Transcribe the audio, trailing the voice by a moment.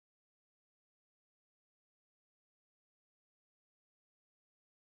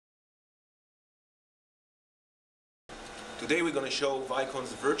Today we're going to show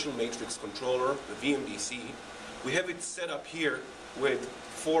Vicon's virtual matrix controller, the VMDC. We have it set up here with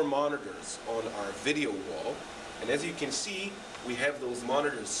 4 monitors on our video wall, and as you can see we have those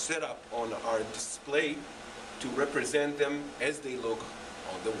monitors set up on our display to represent them as they look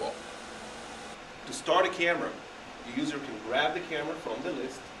on the wall. To start a camera, the user can grab the camera from the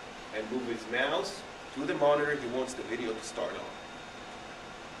list and move his mouse to the monitor he wants the video to start on.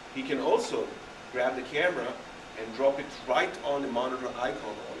 He can also grab the camera and drop it right on the monitor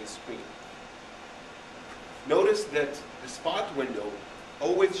icon on his screen. Notice that the spot window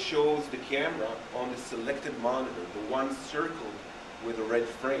always shows the camera on the selected monitor, the one circled with a red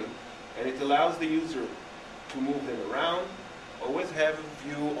frame, and it allows the user to move them around, always have a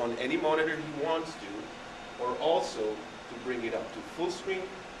view on any monitor he wants to, or also to bring it up to full screen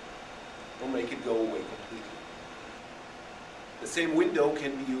or make it go away completely. The same window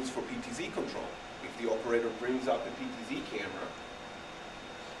can be used for PTZ control. If the operator brings up a PTZ camera,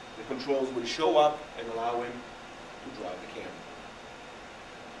 the controls will show up and allow him to drive the camera.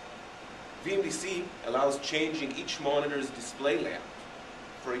 VMDC allows changing each monitor's display layout.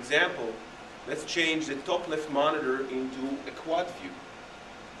 For example, let's change the top left monitor into a quad view.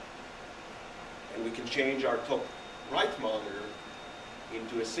 And we can change our top right monitor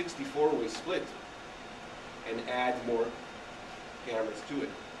into a 64-way split and add more cameras to it.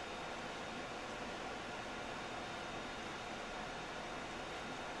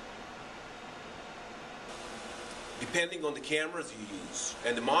 Depending on the cameras you use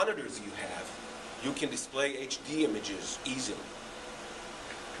and the monitors you have, you can display HD images easily.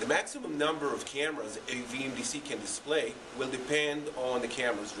 The maximum number of cameras a VMDC can display will depend on the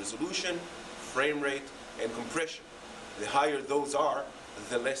camera's resolution, frame rate, and compression. The higher those are,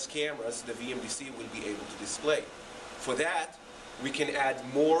 the less cameras the VMDC will be able to display. For that, we can add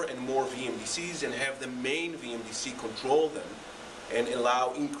more and more VMDCs and have the main VMDC control them and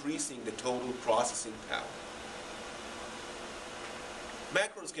allow increasing the total processing power.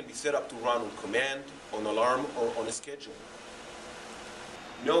 Macros can be set up to run on command, on alarm, or on a schedule.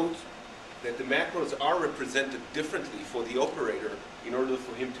 Note that the macros are represented differently for the operator in order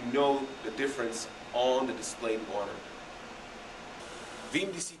for him to know the difference on the displayed monitor.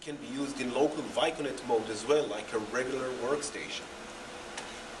 VMDC can be used in local Vicon mode as well, like a regular workstation.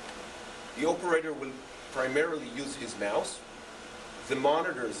 The operator will primarily use his mouse. The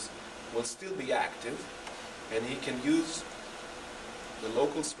monitors will still be active, and he can use the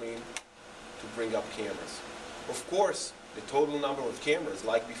local screen to bring up cameras. Of course, the total number of cameras,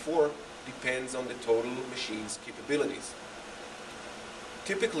 like before, depends on the total machine's capabilities.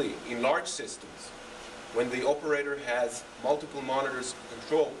 Typically, in large systems, when the operator has multiple monitors to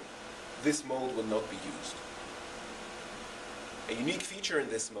control, this mode will not be used. A unique feature in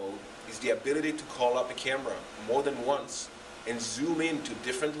this mode is the ability to call up a camera more than once and zoom in to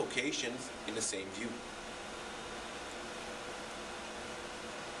different locations in the same view.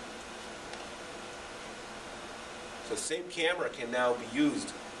 The same camera can now be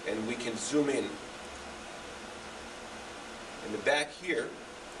used, and we can zoom in the back here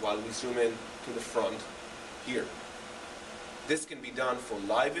while we zoom in to the front here. This can be done for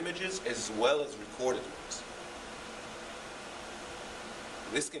live images as well as recorded ones.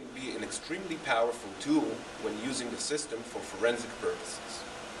 This can be an extremely powerful tool when using the system for forensic purposes.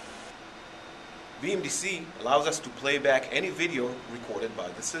 VMDC allows us to play back any video recorded by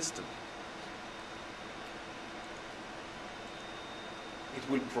the system. It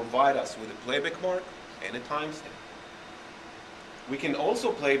will provide us with a playback mark and a timestamp. We can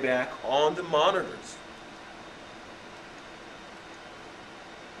also play back on the monitors.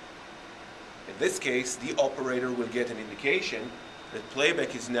 In this case, the operator will get an indication that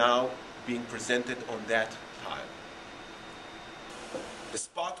playback is now being presented on that tile. The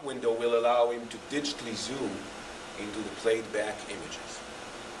spot window will allow him to digitally zoom into the played back images.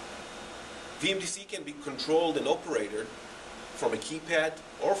 VMDC can be controlled and operated from a keypad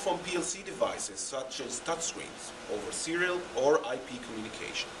or from PLC devices such as touchscreens over serial or IP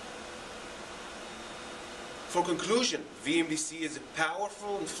communication. For conclusion, VMDC is a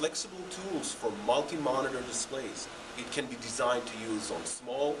powerful and flexible tool for multi-monitor displays. It can be designed to use on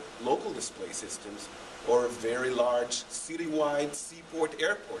small local display systems or very large citywide seaport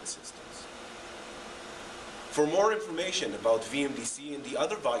airport systems. For more information about VMDC and the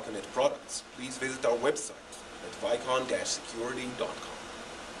other Vicon products, please visit our website at vicon-security.com.